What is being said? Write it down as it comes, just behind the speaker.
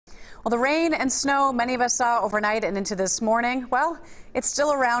Well, the rain and snow many of us saw overnight and into this morning, well, it's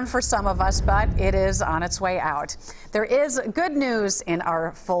still around for some of us, but it is on its way out. There is good news in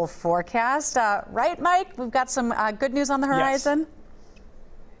our full forecast. Right, Mike? We've got some good news on the horizon. Yes.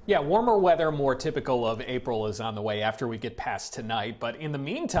 Yeah, warmer weather, more typical of April, is on the way after we get past tonight. But in the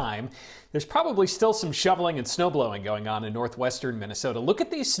meantime, there's probably still some shoveling and snowblowing going on in northwestern Minnesota. Look at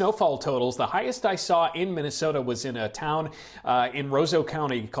these snowfall totals. The highest I saw in Minnesota was in a town in Roseau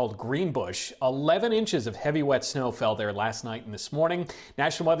County called Greenbush. 11 inches of heavy wet snow fell there last night and this morning.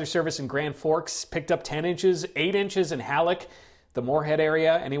 National Weather Service in Grand Forks picked up 10 inches, 8 inches in Halleck. The Moorhead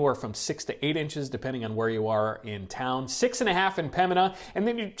area, anywhere from 6 to 8 inches, depending on where you are in town. 6.5 in Pembina. And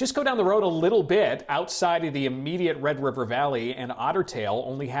then you just go down the road a little bit outside of the immediate Red River Valley, and Otter Tail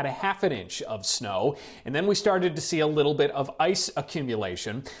only had 1/2 inch of snow. And then we started to see a little bit of ice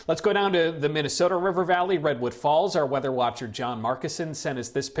accumulation. Let's go down to the Minnesota River Valley, Redwood Falls. Our weather watcher, John Markison, sent us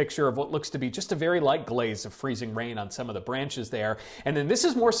this picture of what looks to be just a very light glaze of freezing rain on some of the branches there. And then this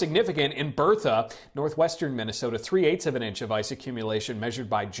is more significant in Bertha, northwestern Minnesota, 3/8 of an inch of ice accumulation measured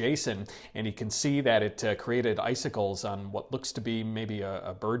by Jason, and you can see that it created icicles on what looks to be maybe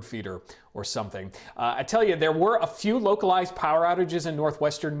a bird feeder or something. I tell you, there were a few localized power outages in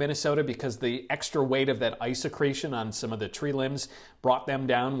northwestern Minnesota because the extra weight of that ice accretion on some of the tree limbs brought them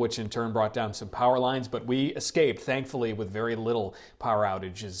down, which in turn brought down some power lines, but we escaped, thankfully, with very little power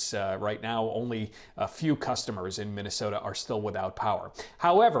outages. Right now, only a few customers in Minnesota are still without power.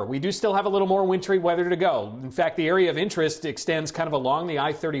 However, we do still have a little more wintry weather to go. In fact, the area of interest extends kind of along the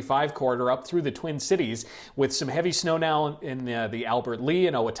I-35 corridor up through the Twin Cities, with some heavy snow now in the Albert Lea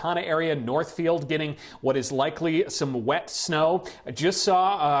and Owatonna area. Northfield getting what is likely some wet snow. I just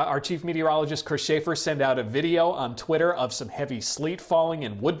saw our chief meteorologist Chris Schaefer send out a video on Twitter of some heavy sleet falling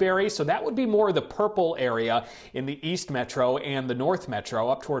in Woodbury, so that would be more of the purple area in the East Metro and the North Metro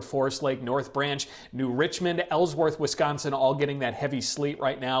up toward Forest Lake, North Branch, New Richmond, Ellsworth, Wisconsin, all getting that heavy sleet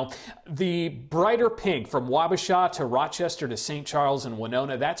right now. The brighter pink from Wabasha to Rochester to St. Charles and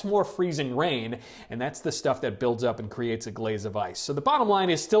Winona, that's more freezing rain, and that's the stuff that builds up and creates a glaze of ice. So the bottom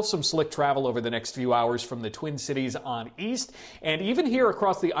line is still some slick travel over the next few hours from the Twin Cities on east, and even here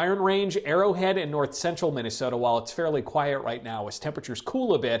across the Iron Range, Arrowhead, and north central Minnesota, while it's fairly quiet right now as temperatures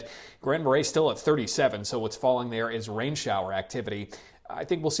cool a bit. Grand Marais still at 37, so what's falling there is rain shower activity. I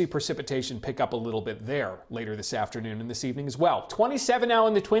think we'll see precipitation pick up a little bit there later this afternoon and this evening as well. 27 now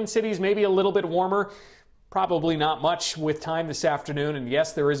in the Twin Cities, maybe a little bit warmer. Probably not much with time this afternoon, and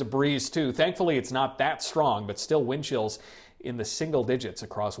yes, there is a breeze too. Thankfully, it's not that strong, but still wind chills in the single digits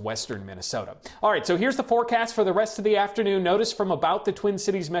across western Minnesota. All right, so here's the forecast for the rest of the afternoon. Notice from about the Twin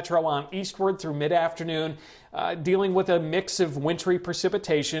Cities metro on eastward through mid-afternoon, dealing with a mix of wintry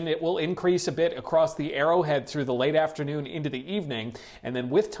precipitation. It will increase a bit across the Arrowhead through the late afternoon into the evening. And then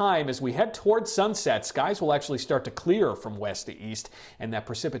with time, as we head towards sunset, skies will actually start to clear from west to east, and that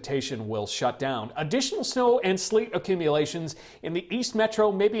precipitation will shut down. Additional snow and sleet accumulations in the East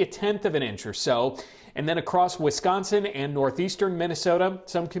Metro, maybe 1/10 of an inch or so. And then across Wisconsin and northeastern Minnesota,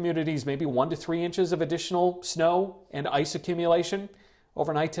 some communities maybe 1 to 3 inches of additional snow and ice accumulation.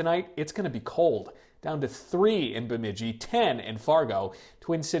 Overnight tonight, it's going to be cold, down to 3 in Bemidji, 10 in Fargo.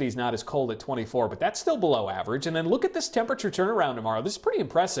 Twin Cities not as cold at 24, but that's still below average. And then look at this temperature turnaround tomorrow. This is pretty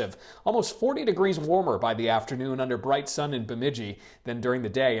impressive. Almost 40 degrees warmer by the afternoon under bright sun in Bemidji than during the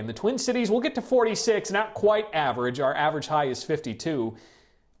day. And the Twin Cities will get to 46, not quite average. Our average high is 52.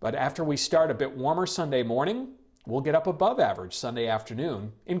 But after we start a bit warmer Sunday morning, we'll get up above average Sunday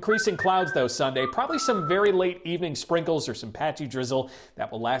afternoon. Increasing clouds, though, Sunday. Probably some very late evening sprinkles or some patchy drizzle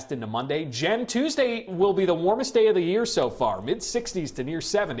that will last into Monday. Tuesday will be the warmest day of the year so far. Mid-60s to near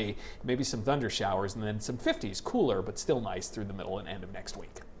 70. Maybe some thunder showers, and then some 50s. Cooler, but still nice through the middle and end of next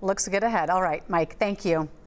week. Looks good ahead. All right, Mike, thank you.